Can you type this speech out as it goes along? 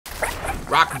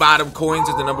Rock Bottom Coins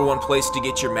is the #1 place to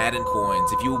get your Madden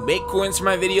coins. If you make coins for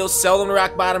my videos, sell them to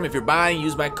Rock Bottom. If you're buying,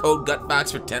 use my code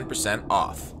GUTBOX for 10%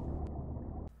 off.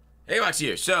 Hey, Box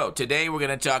here. So, today we're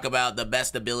going to talk about the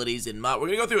best abilities in MUT. We're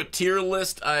going to go through a tier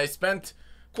list. I spent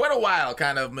quite a while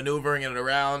kind of maneuvering it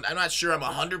around. I'm not sure I'm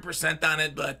 100% on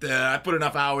it, but I put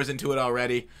enough hours into it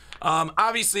already.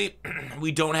 Obviously,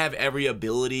 we don't have every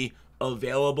ability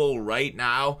available right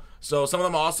now, so some of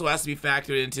them also has to be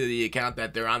factored into the account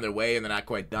that they're on their way and they're not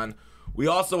quite done. We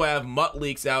also have MUT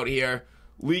leaks out here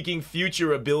leaking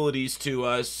future abilities to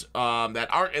us that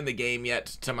aren't in the game yet,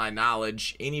 to my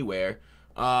knowledge, anywhere.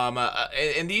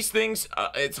 And these things,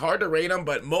 it's hard to rate them,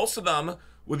 but most of them,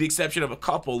 with the exception of a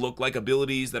couple, look like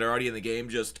abilities that are already in the game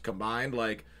just combined.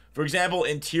 Like, for example,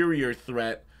 Interior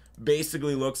Threat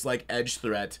basically looks like Edge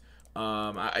Threat. You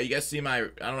guys see my, I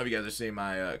don't know if you guys are seeing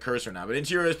my cursor now, but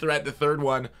Interior Threat, the third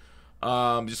one,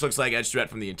 just looks like Edge Threat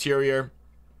from the interior.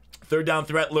 Third Down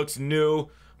Threat looks new,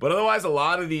 but otherwise a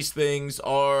lot of these things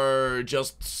are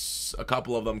just a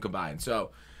couple of them combined.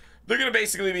 So they're going to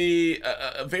basically be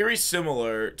very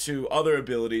similar to other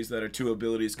abilities that are two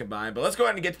abilities combined. But let's go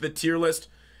ahead and get to the tier list.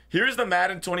 Here's the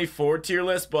Madden 24 tier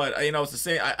list, but you know, it's the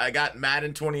same. I got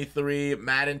Madden 23,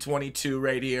 Madden 22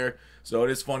 right here. So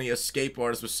it is funny, Escape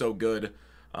Artist was so good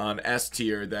on S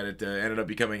tier that it ended up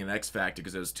becoming an X Factor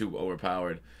because it was too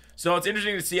overpowered. So it's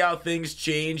interesting to see how things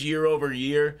change year over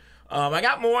year. I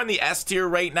got more in the S tier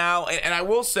right now, and I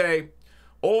will say,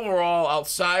 overall,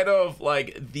 outside of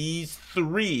like these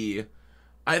three,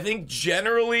 I think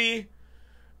generally,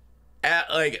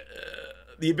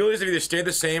 the abilities have either stayed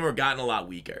the same or gotten a lot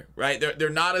weaker, right? They're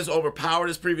not as overpowered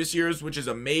as previous years, which is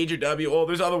a major W. Oh,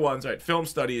 there's other ones, right? Film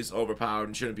Study is overpowered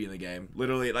and shouldn't be in the game.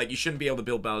 Literally, like, you shouldn't be able to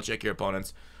build battle check your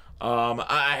opponents.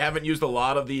 I haven't used a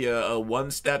lot of the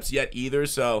one-steps yet either,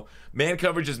 so man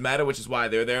coverage is meta, which is why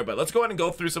they're there. But let's go ahead and go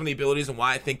through some of the abilities and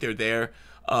why I think they're there,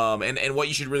 and what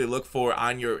you should really look for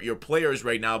on your players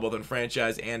right now, both in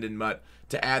franchise and in MUT,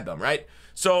 to add them, right?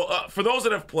 So, for those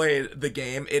that have played the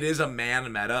game, it is a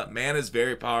man meta. Man is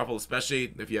very powerful,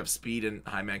 especially if you have speed and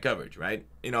high man coverage, right?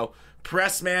 You know,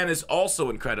 press man is also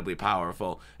incredibly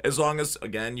powerful, as long as,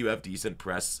 again, you have decent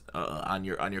press on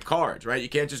your cards, right? You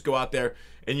can't just go out there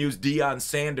and use Deion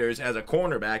Sanders as a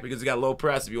cornerback because he got low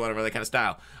press if you want to run that kind of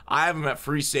style. I have him at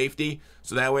free safety,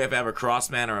 so that way if I have a cross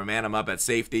man or a man, I'm up at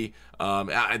safety.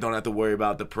 I don't have to worry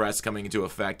about the press coming into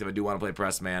effect if I do want to play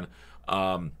press man.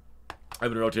 I've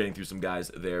been rotating through some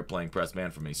guys there playing press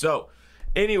man for me. So,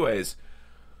 anyways,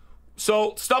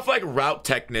 so stuff like Route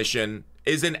Technician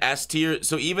is in S tier.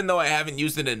 So even though I haven't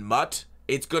used it in MUT,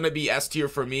 it's going to be S tier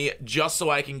for me just so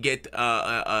I can get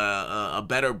a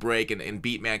better break and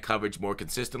beat man coverage more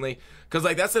consistently. Because,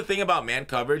 like, that's the thing about man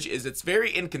coverage is it's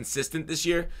very inconsistent this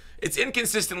year. It's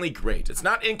inconsistently great. It's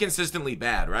not inconsistently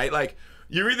bad, right? Like,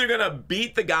 you're either going to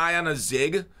beat the guy on a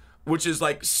zig, which is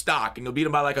like stock, and you'll beat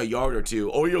him by like a yard or two,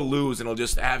 or you'll lose and he'll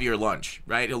just have your lunch,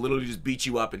 right? He'll literally just beat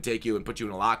you up and take you and put you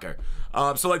in a locker.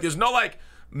 So like there's no like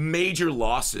major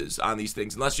losses on these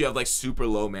things unless you have like super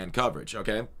low man coverage,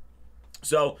 okay?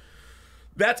 So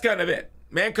that's kind of it.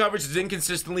 Man coverage is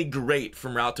inconsistently great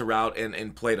from route to route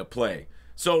and play to play.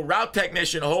 So Route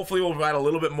Technician hopefully will provide a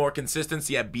little bit more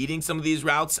consistency at beating some of these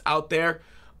routes out there.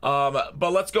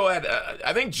 But let's go ahead.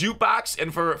 I think Jukebox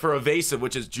and for Evasive,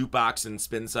 which is Jukebox and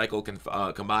Spin Cycle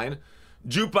combined,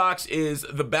 Jukebox is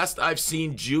the best I've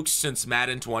seen jukes since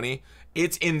Madden 20.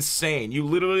 It's insane. You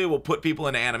literally will put people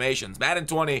into animations. Madden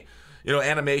 20, you know,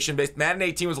 animation based. Madden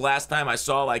 18 was the last time I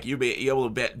saw like you be able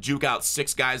to juke out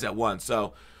 6 guys at once.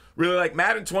 So really, like,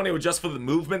 Madden 20 was just for the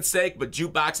movement's sake, but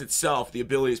Jukebox itself, the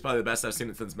ability is probably the best I've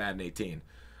seen it since Madden 18.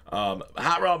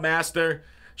 Hot Route Master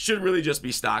should really just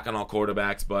be stock on all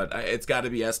quarterbacks, but it's got to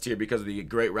be S tier because of the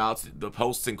great routes. The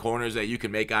posts and corners that you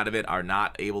can make out of it are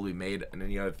not able to be made in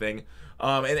any other thing.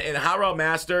 And Hot Route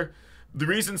Master, the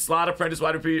reason Slot Apprentice,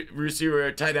 Wide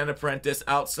Receiver, Tight End Apprentice,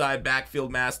 Outside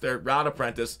Backfield Master, Route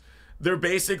Apprentice, they're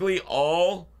basically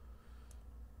all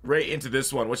right into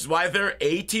this one, which is why they're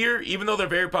A tier. Even though they're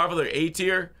very powerful, they're A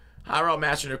tier. High Route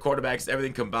Master and your quarterbacks,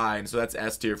 everything combined, so that's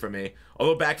S tier for me.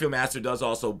 Although Backfield Master does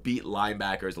also beat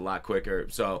linebackers a lot quicker,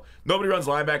 so nobody runs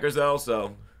linebackers though,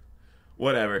 so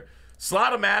whatever.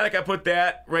 Slot-O-Matic, I put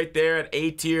that right there at A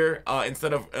tier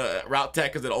instead of Route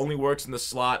Tech because it only works in the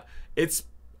slot. It's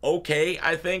okay,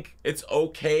 I think. It's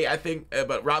okay, I think,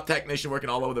 but Route Technician working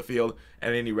all over the field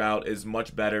and any route is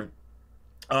much better.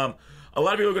 A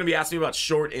lot of people are going to be asking me about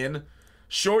Short In.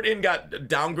 Short In got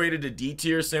downgraded to D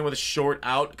tier, same with Short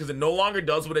Out, because it no longer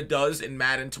does what it does in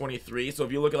Madden 23. So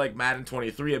if you look at like Madden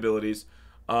 23 abilities,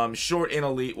 Short In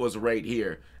Elite was right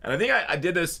here. And I think I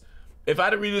did this If I had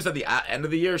to redo this at the end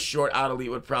of the year, short out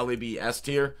elite would probably be S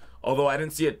tier. Although I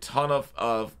didn't see a ton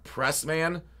of press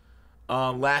man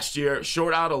last year.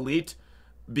 Short out elite,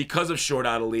 because of short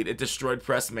out elite, it destroyed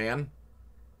press man.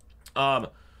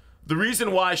 The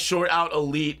reason why short out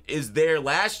elite is there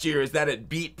last year is that it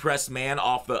beat press man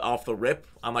off the rip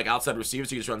on like outside receivers,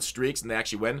 so you just run streaks and they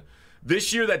actually win.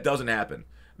 This year that doesn't happen.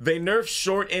 They nerfed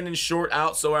short in and short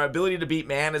out, so our ability to beat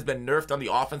man has been nerfed on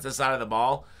the offensive side of the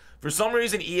ball. For some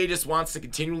reason, EA just wants to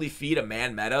continually feed a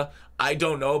man meta. I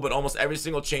don't know, but almost every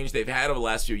single change they've had over the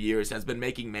last few years has been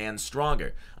making man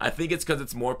stronger. I think it's because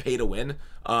it's more pay to win.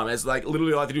 As like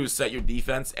literally all you have to do is set your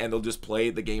defense and they'll just play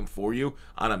the game for you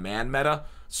on a man meta.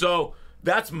 So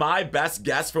that's my best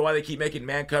guess for why they keep making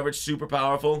man coverage super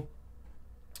powerful.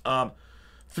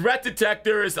 Threat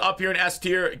detector is up here in S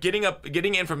tier.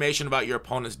 Getting information about your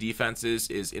opponent's defenses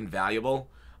is invaluable.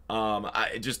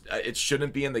 It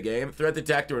shouldn't be in the game. Threat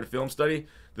detector and film study.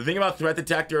 The thing about threat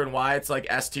detector and why it's like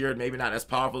S tier and maybe not as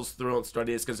powerful as threat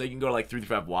study is because they can go to like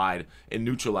 3-5 wide and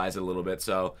neutralize it a little bit.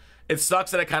 So it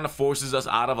sucks that it kind of forces us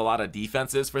out of a lot of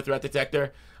defenses for threat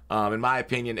detector. In my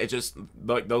opinion, it just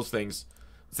like those things.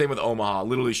 Same with Omaha.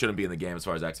 Literally shouldn't be in the game as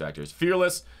far as X factors.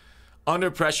 Fearless, under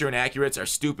pressure and accurates are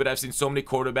stupid. I've seen so many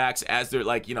quarterbacks as they're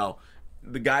like, you know,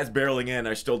 the guys barreling in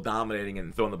are still dominating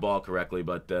and throwing the ball correctly,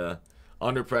 but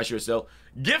under pressure still.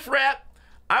 Gift wrap,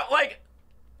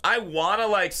 I want to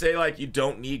like say like you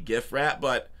don't need gift wrap,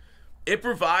 but it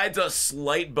provides a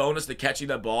slight bonus to catching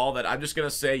the ball that I'm just going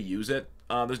to say use it.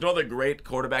 There's no other great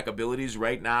quarterback abilities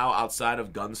right now outside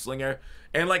of Gunslinger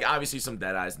and like obviously some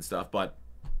dead eyes and stuff, but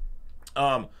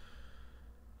I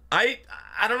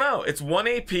don't know. It's 1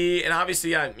 AP, and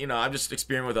obviously I'm just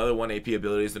experimenting with other 1 AP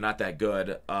abilities. They're not that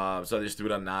good, so I just threw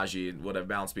it on Najee, and whatever,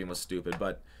 balance beam was stupid.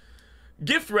 But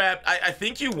gift wrap, I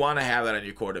think you want to have that on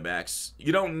your quarterbacks.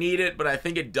 You don't need it, but I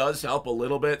think it does help a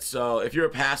little bit. So if you're a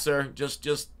passer,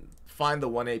 just find the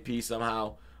 1 AP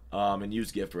somehow and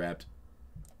use gift wrapped.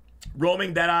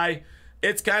 Roaming Deadeye,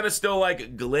 it's kind of still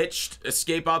like glitched.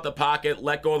 Escape out the pocket,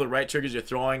 let go of the right triggers you're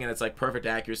throwing, and it's like perfect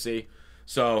accuracy.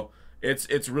 So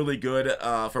it's really good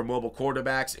for mobile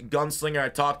quarterbacks. Gunslinger I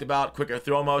talked about, quicker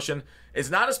throw motion. It's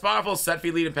not as powerful as set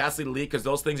feed lead and pass lead elite because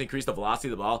those things increase the velocity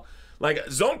of the ball. Like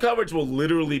zone coverage will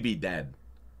literally be dead.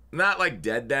 Not like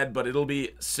dead, but it'll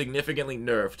be significantly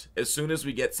nerfed as soon as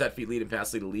we get set feet lead and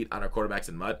pass lead elite on our quarterbacks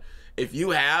in mud. If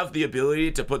you have the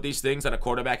ability to put these things on a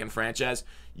quarterback in franchise,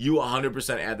 you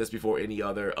 100% add this before any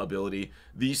other ability.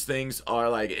 These things are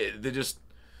like, they're just,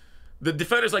 the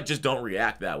defenders like just don't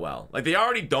react that well. Like they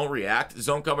already don't react.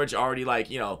 Zone coverage already like,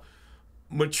 you know,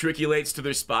 matriculates to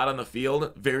their spot on the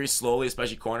field very slowly,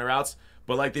 especially corner routes.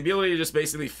 But like the ability to just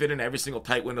basically fit in every single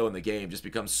tight window in the game just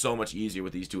becomes so much easier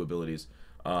with these two abilities.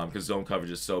 Because zone coverage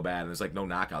is so bad, and there's like no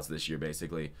knockouts this year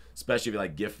basically, especially if you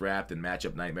like gift wrapped and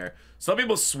matchup nightmare. Some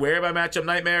people swear by matchup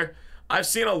nightmare. I've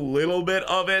seen a little bit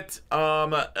of it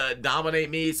dominate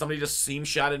me. Somebody just seam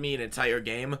shotted me an entire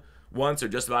game once, or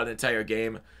just about an entire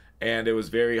game, and it was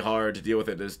very hard to deal with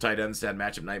it. This tight ends had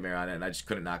matchup nightmare on it, and I just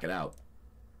couldn't knock it out.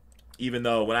 Even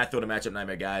though when I throw to matchup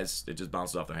nightmare guys, it just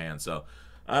bounced off their hands. So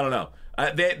I don't know.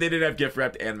 They did have gift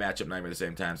wrapped and matchup nightmare at the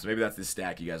same time, so maybe that's the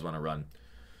stack you guys want to run.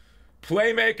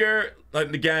 Playmaker,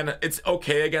 again, it's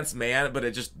okay against man, but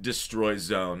it just destroys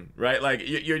zone, right? Like,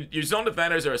 your zone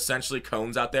defenders are essentially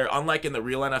cones out there, unlike in the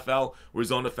real NFL, where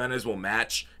zone defenders will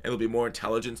match, and there'll be more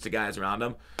intelligence to guys around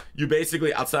them. You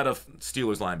basically, outside of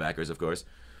Steelers linebackers, of course,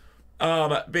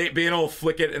 being able to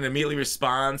flick it and immediately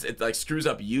responds, it, like, screws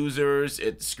up users,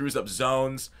 it screws up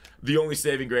zones. The only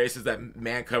saving grace is that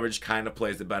man coverage kind of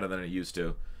plays it better than it used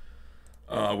to.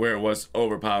 Where it was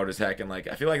overpowered as heck, and like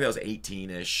I feel like that was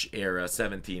 18-ish era,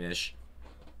 17-ish,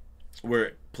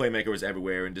 where Playmaker was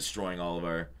everywhere and destroying all of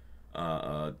our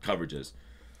coverages.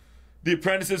 The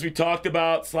apprentices we talked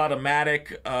about,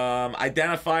 Slot-O-Matic,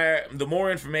 identifier. The more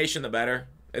information, the better.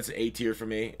 It's an A tier for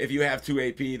me. If you have 2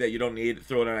 AP that you don't need,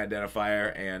 throw it on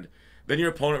identifier, and then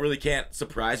your opponent really can't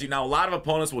surprise you. Now, a lot of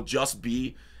opponents will just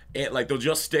be like they'll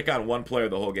just stick on one player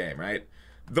the whole game, right?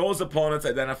 Those opponents,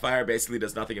 identifier basically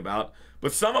does nothing about.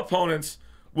 But some opponents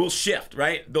will shift,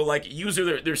 right? They'll like use their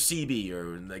CB,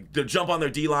 or like they'll jump on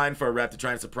their D-line for a rep to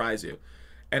try and surprise you.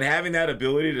 And having that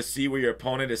ability to see where your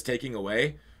opponent is taking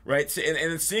away, right?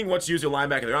 And seeing which user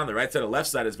linebacker they're on the right side or left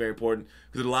side is very important,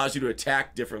 because it allows you to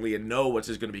attack differently and know what's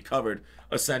going to be covered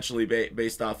essentially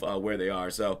based off where they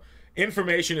are. So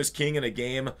information is king in a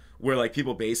game where like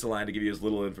people base align to give you as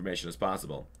little information as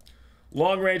possible.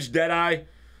 Long range Deadeye.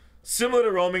 Similar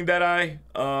to roaming Deadeye,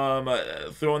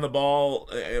 throwing the ball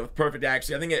with perfect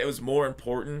accuracy. I think it was more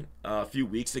important a few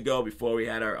weeks ago before we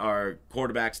had our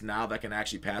quarterbacks now that can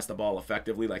actually pass the ball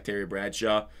effectively, like Terry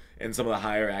Bradshaw and some of the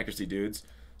higher accuracy dudes.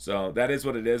 So that is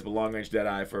what it is, but long-range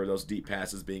Deadeye for those deep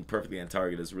passes being perfectly on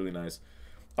target is really nice.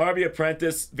 RB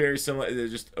Apprentice, very similar. They're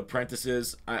just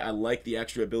apprentices. I like the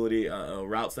extra ability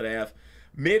routes that I have.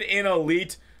 Mid and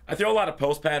elite, I throw a lot of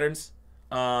post patterns.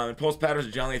 And post patterns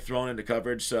are generally thrown into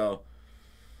coverage, so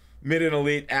mid and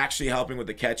elite actually helping with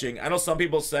the catching. I know some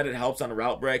people said it helps on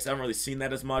route breaks. I haven't really seen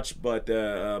that as much, but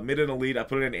mid and elite, I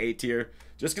put it in A tier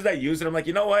just because I use it. I'm like,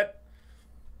 you know what?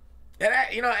 And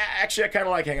actually, I kind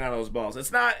of like hanging on to those balls.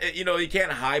 It's not, you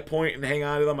can't high point and hang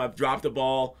on to them. I've dropped a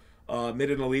ball.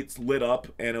 Mid and elite's lit up,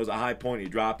 and it was a high point. You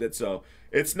dropped it, so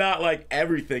it's not like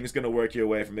everything's gonna work your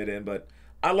way from mid in, but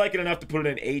I like it enough to put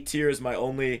it in A tier as my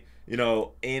only,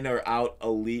 in or out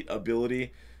elite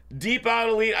ability. Deep out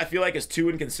elite, I feel like is too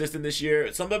inconsistent this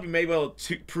year. Somebody may be able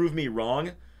to prove me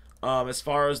wrong as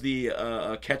far as the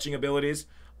catching abilities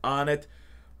on it.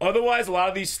 Otherwise, a lot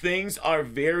of these things are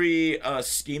very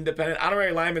scheme dependent.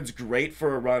 Honorary lineman's great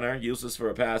for a runner, useless for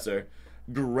a passer.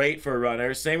 Great for a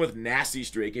runner. Same with nasty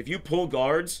streak. If you pull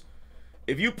guards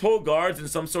in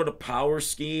some sort of power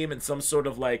scheme and some sort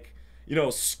of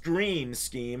screen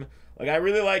scheme, like I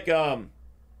really like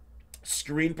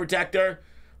screen protector,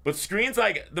 but screens,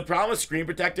 like the problem with screen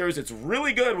protector is it's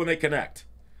really good when they connect.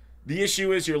 The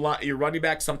issue is your running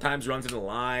back sometimes runs into the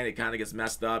line. It kind of gets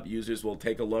messed up. Users will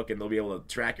take a look and they'll be able to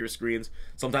track your screens.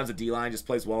 Sometimes the D-line just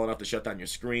plays well enough to shut down your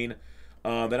screen.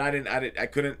 I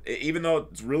couldn't, even though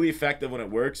it's really effective when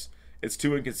it works, it's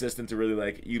too inconsistent to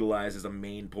really utilize as a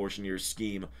main portion of your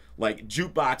scheme. Like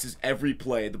jukebox is every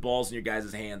play, the ball's in your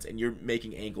guys' hands, and you're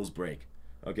making ankles break.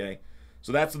 Okay,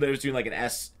 so that's what they're doing, like an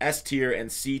S tier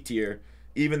and C tier,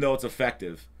 even though it's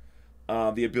effective.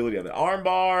 The ability of it,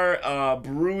 armbar,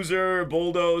 bruiser,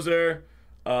 bulldozer.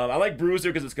 I like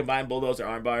bruiser because it's combined bulldozer,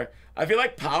 armbar. I feel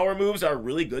like power moves are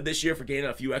really good this year for gaining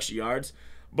a few extra yards.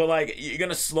 But you're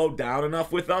gonna slow down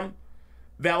enough with them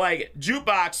that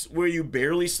jukebox where you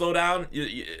barely slow down,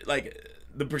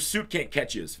 the pursuit can't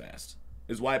catch you as fast.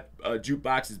 Is why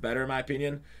jukebox is better in my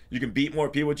opinion. You can beat more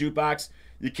people with jukebox.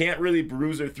 You can't really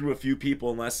bruiser through a few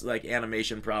people unless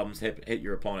animation problems hit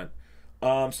your opponent.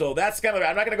 So that's kind of.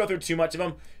 I'm not gonna go through too much of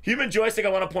them. Human joystick, I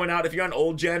want to point out, if you're on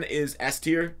old gen, is S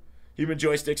tier. Human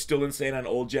joystick still insane on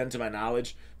old gen to my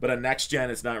knowledge, but on next gen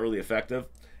it's not really effective.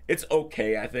 It's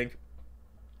okay, I think.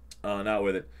 Not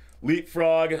with it.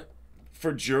 Leapfrog,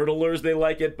 for jurtlers, they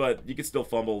like it, but you can still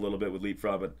fumble a little bit with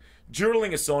leapfrog. But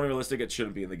jurtling is so unrealistic, it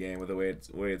shouldn't be in the game with the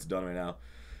way it's done right now.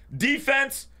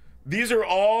 Defense, these are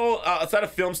all, outside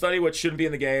of film study, which shouldn't be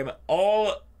in the game,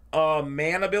 all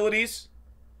man abilities.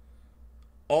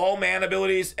 All man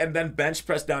abilities, and then bench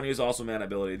press down here is also man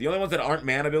ability. The only ones that aren't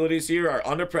man abilities here are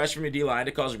under pressure from your D-line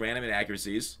to cause random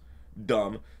inaccuracies.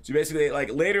 Dumb. So basically,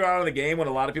 later on in the game when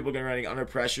a lot of people are going to be running under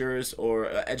pressures or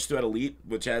edge threat elite,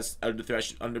 which has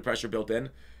under pressure built in,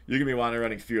 you're going to be wanting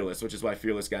running fearless, which is why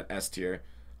fearless got S tier.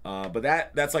 But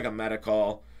that's like a meta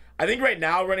call. I think right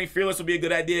now running fearless would be a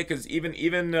good idea because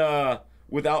even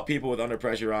without people with under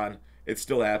pressure on, it's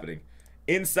still happening.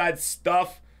 Inside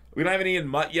stuff, we don't have any in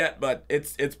Mutt yet, but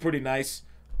it's pretty nice.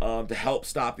 To help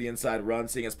stop the inside run,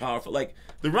 seeing as powerful.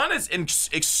 The run is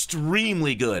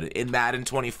extremely good in Madden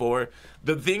 24.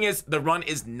 The thing is, the run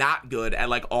is not good at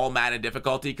all Madden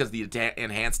difficulty because the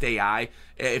enhanced AI.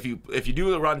 If you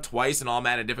do the run twice in all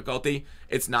Madden difficulty,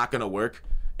 it's not gonna work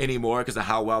anymore because of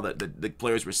how well the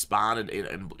players respond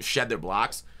and shed their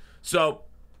blocks. So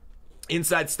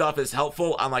inside stuff is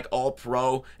helpful on all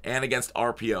pro and against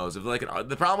RPOs.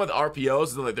 The problem with RPOs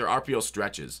is they're RPO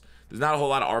stretches. There's not a whole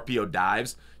lot of RPO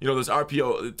dives. There's a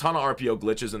ton of RPO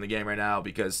glitches in the game right now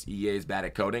because EA is bad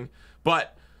at coding.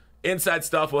 But inside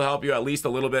stuff will help you at least a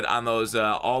little bit on those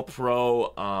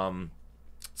all-pro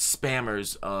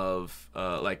spammers of,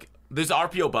 there's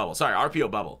RPO bubble. Sorry, RPO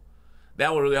bubble.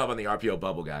 That will really help on the RPO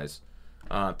bubble, guys.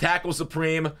 Tackle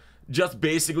Supreme just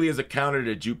basically is a counter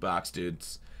to jukebox,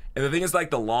 dudes. And the thing is,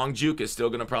 the long juke is still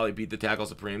going to probably beat the Tackle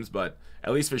Supremes, but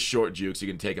at least for short jukes, you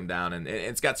can take them down. And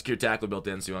it's got secure tackle built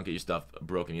in, so you won't get your stuff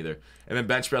broken either. And then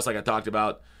bench press, like I talked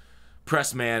about,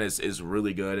 press man is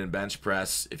really good. And bench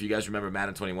press, if you guys remember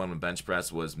Madden 21 when bench press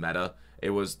was meta, it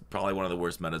was probably one of the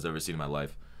worst metas I've ever seen in my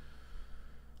life.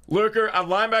 Lurker, on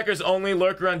linebackers only,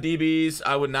 lurker on DBs.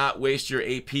 I would not waste your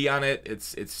AP on it.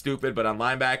 It's stupid, but on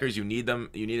linebackers, you need them.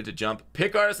 You need it to jump.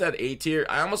 Pick artist at A tier.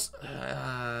 I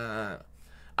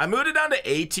moved it down to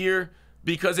A tier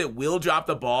because it will drop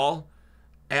the ball.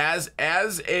 As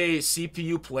a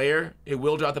CPU player, it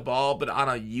will drop the ball, but on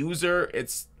a user,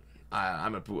 it's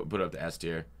I'm going to put it up to S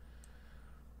tier.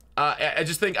 I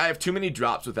just think I have too many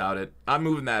drops without it. I'm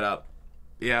moving that up.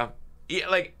 Yeah.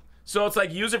 Like, so it's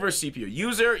like user versus CPU.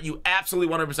 User, you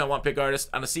absolutely 100% want pick artist.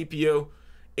 On a CPU,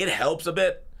 it helps a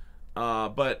bit.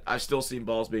 But I've still seen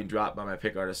balls being dropped by my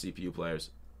pick artist CPU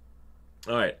players.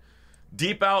 All right.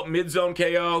 Deep out, mid-zone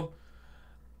KO.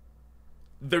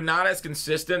 They're not as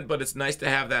consistent, but it's nice to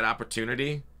have that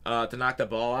opportunity to knock the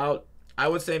ball out. I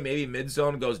would say maybe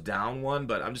mid-zone goes down one,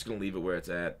 but I'm just going to leave it where it's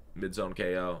at. Mid-zone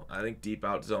KO. I think deep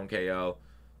out zone KO.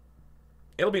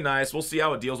 It'll be nice. We'll see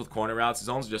how it deals with corner routes.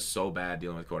 Zone's just so bad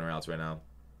dealing with corner routes right now.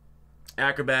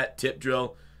 Acrobat, tip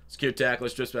drill, secure tackler,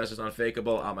 strip specialist,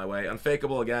 unfakeable, out my way.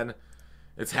 Unfakeable again.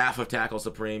 It's half of tackle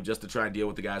supreme just to try and deal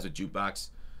with the guys with jukebox.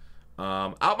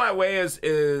 Out my way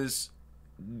is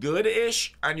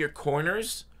good-ish on your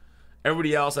corners.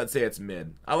 Everybody else, I'd say it's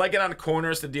mid. I like it on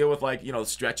corners to deal with, like, you know,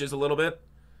 stretches a little bit.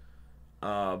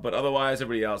 But otherwise,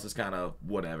 everybody else is kind of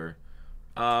whatever.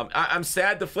 I'm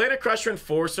sad. Deflator, Crusher,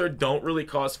 Enforcer don't really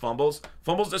cause fumbles.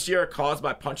 Fumbles this year are caused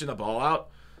by punching the ball out.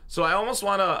 So I almost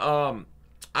want to...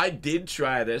 I did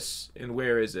try this, and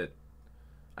where is it?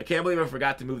 I can't believe I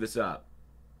forgot to move this up.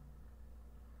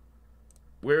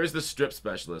 Where is the strip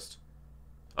specialist?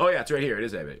 Oh, yeah, it's right here. It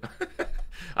is A big.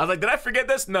 I was like, did I forget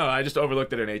this? No, I just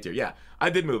overlooked it in A tier. Yeah, I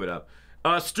did move it up.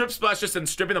 Strip specialist and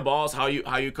stripping the ball is how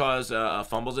you cause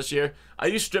fumbles this year. I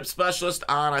used strip specialist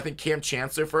on I think Cam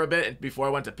Chancellor for a bit before I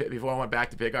went back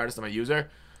to pick artist on my user,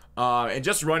 and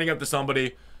just running up to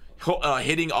somebody,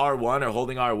 hitting R1 or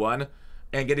holding R1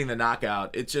 and getting the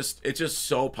knockout. It's just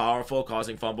so powerful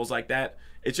causing fumbles like that.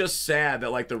 It's just sad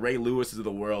that like the Ray Lewises of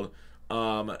the world,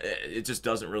 it just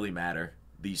doesn't really matter.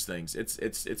 These things.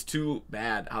 It's too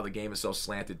bad how the game is so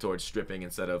slanted towards stripping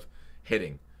instead of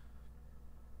hitting.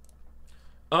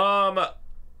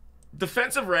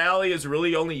 Defensive rally is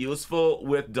really only useful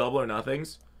with double or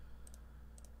nothings.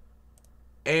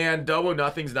 And double or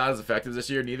nothing's not as effective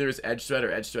this year. Neither is Edge Threat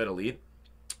or Edge Threat Elite.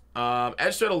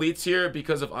 Edge Threat Elite's here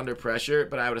because of under pressure,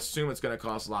 but I would assume it's going to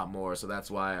cost a lot more, so that's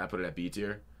why I put it at B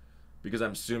tier. Because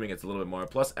I'm assuming it's a little bit more.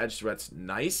 Plus Edge Threat's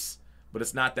nice, but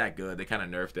it's not that good. They kind of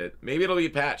nerfed it. Maybe it'll be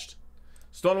patched.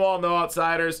 Stonewall, no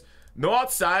outsiders. No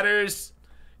outsiders.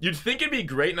 You'd think it'd be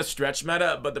great in a stretch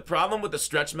meta, but the problem with the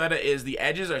stretch meta is the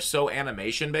edges are so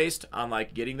animation based on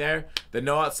like getting there that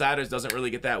no outsiders doesn't really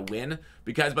get that win,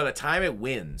 because by the time it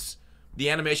wins,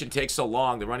 the animation takes so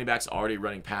long, the running back's already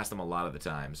running past them a lot of the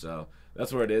time. So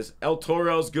that's where it is. El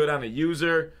Toro's good on a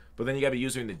user, but then you gotta be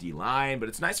using the D line, but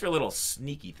it's nice for a little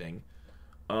sneaky thing.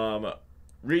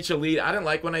 Reach Elite, I didn't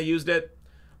like when I used it.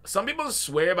 Some people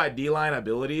swear by D-line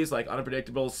abilities, like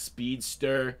Unpredictable,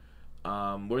 Speedster.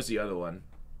 Where's the other one?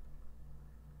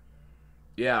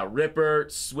 Yeah, Ripper,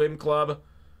 Swim Club.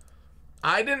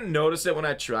 I didn't notice it when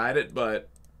I tried it, but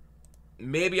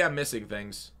maybe I'm missing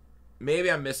things.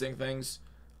 Maybe I'm missing things.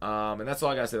 And that's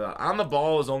all I gotta say about it. On the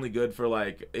ball is only good for,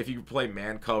 like, if you play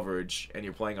man coverage and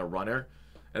you're playing a runner.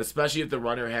 And especially if the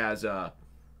runner has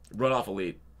run-off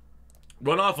elite.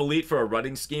 Run-off elite for a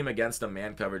running scheme against a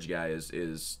man coverage guy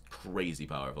is crazy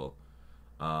powerful.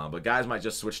 But guys might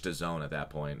just switch to zone at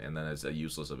that point, and then it's a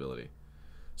useless ability.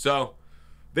 So,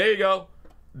 there you go.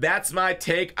 That's my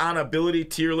take on ability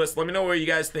tier list. Let me know where you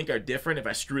guys think are different, if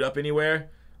I screwed up anywhere.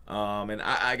 And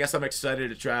I guess I'm excited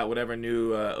to try out whatever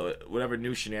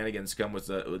new shenanigans come with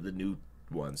the new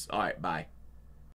ones. All right, bye.